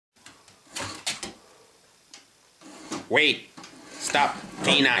Wait! Stop,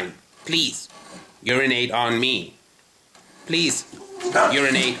 G9. Please, urinate on me. Please,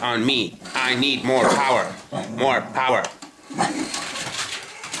 urinate on me. I need more power. More power.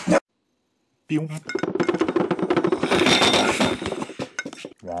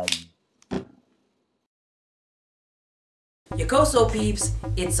 Yokoso peeps,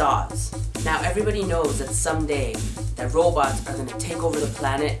 it's Oz. Now everybody knows that someday that robots are gonna take over the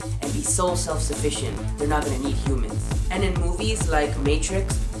planet and be so self-sufficient they're not gonna need humans. And in movies like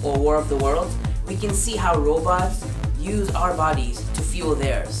Matrix or War of the Worlds, we can see how robots use our bodies to fuel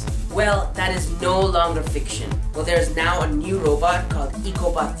theirs. Well, that is no longer fiction. Well, there's now a new robot called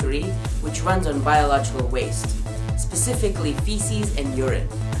Ecobot 3, which runs on biological waste, specifically feces and urine.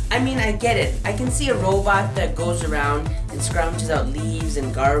 I mean, I get it. I can see a robot that goes around and scrounges out leaves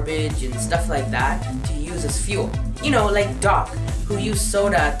and garbage and stuff like that to use as fuel. You know, like Doc, who used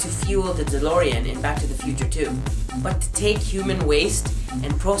soda to fuel the DeLorean in Back to the Future 2. But to take human waste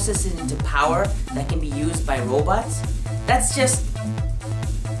and process it into power that can be used by robots, that's just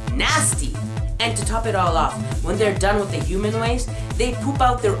nasty. And to top it all off, when they're done with the human waste, they poop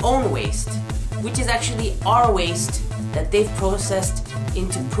out their own waste, which is actually our waste that they've processed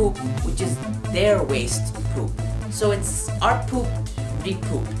into poop, which is their waste poop. So it's our poop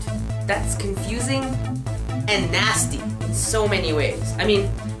re-pooped. That's confusing and nasty in so many ways. I mean,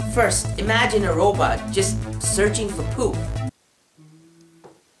 first, imagine a robot just searching for poop.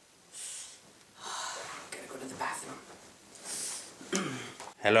 Gotta go to the bathroom.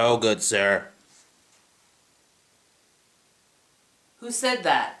 Hello, good sir. Who said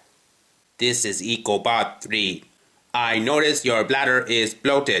that? This is Ecobot 3. I notice your bladder is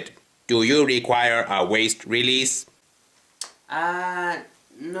bloated. Do you require a waste release?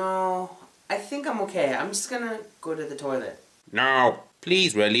 No. I think I'm okay. I'm just gonna go to the toilet. No,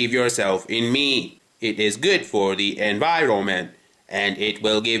 please relieve yourself in me. It is good for the environment, and it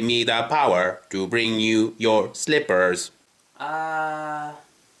will give me the power to bring you your slippers.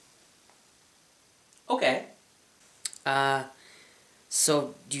 Okay.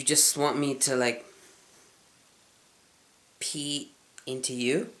 So you just want me to, like, pee into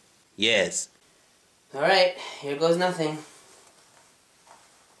you? Yes. Alright, here goes nothing.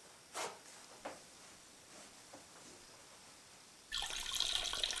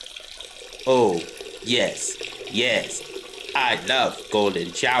 Oh, yes, yes. I love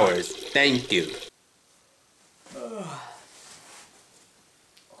golden showers. Thank you.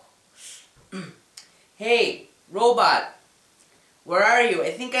 Hey, robot! Where are you?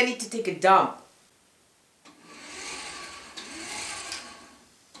 I think I need to take a dump.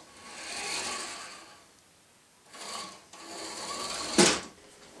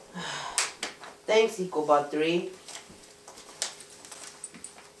 Thanks, Ecobot 3.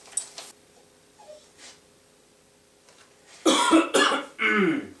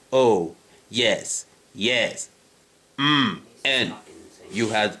 Oh, yes, yes. And you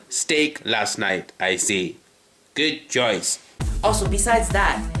had steak last night, I see. Good choice. Also, besides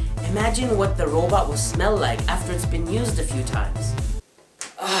that, imagine what the robot will smell like after it's been used a few times.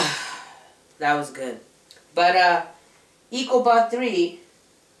 That was good. But, Ecobot 3,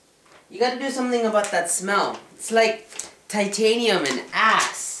 you gotta do something about that smell. It's like titanium and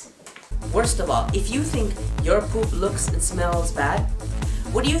ass. Worst of all, if you think your poop looks and smells bad,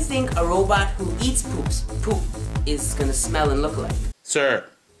 what do you think a robot who eats poop is gonna smell and look like? Sir.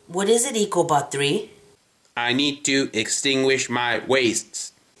 What is it, Ecobot 3? I need to extinguish my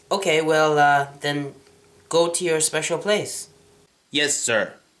wastes. Okay, well, then go to your special place. Yes,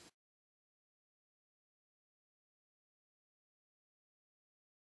 sir.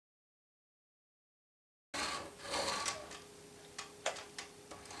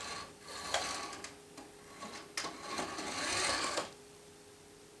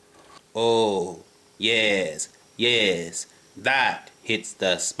 Oh, yes, yes. That hits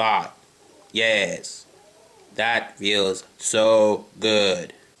the spot. Yes. That feels so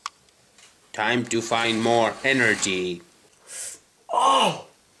good. Time to find more energy. Oh!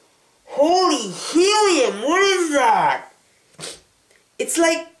 Holy helium! What is that? It's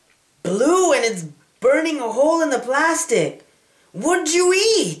like blue and it's burning a hole in the plastic. What'd you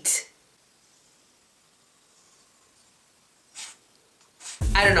eat?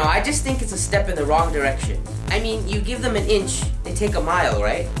 I don't know, I just think it's a step in the wrong direction. I mean, you give them an inch, they take a mile,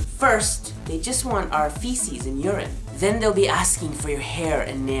 right? First, they just want our feces and urine. Then they'll be asking for your hair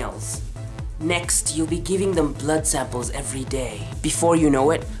and nails. Next, you'll be giving them blood samples every day. Before you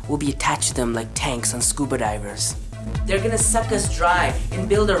know it, we'll be attached to them like tanks on scuba divers. They're gonna suck us dry and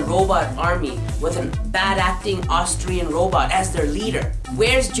build a robot army with a bad acting Austrian robot as their leader.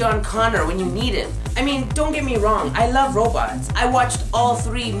 Where's John Connor when you need him? I mean, don't get me wrong, I love robots. I watched all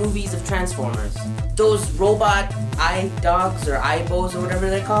 3 movies of Transformers. Those robot eye dogs or eyebos or whatever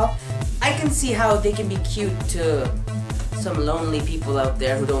they're called, I can see how they can be cute to some lonely people out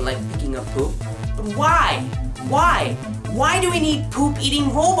there who don't like picking up poop. But why? Why? Why do we need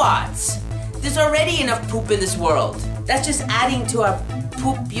poop-eating robots? There's already enough poop in this world. That's just adding to our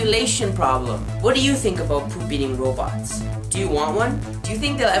population problem. What do you think about poop-eating robots? Do you want one? Do you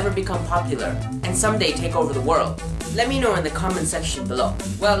think they'll ever become popular and someday take over the world? Let me know in the comment section below.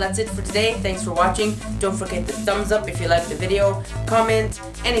 Well, that's it for today. Thanks for watching. Don't forget to thumbs up if you liked the video, comment,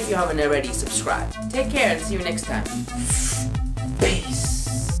 and if you haven't already, subscribe. Take care and see you next time.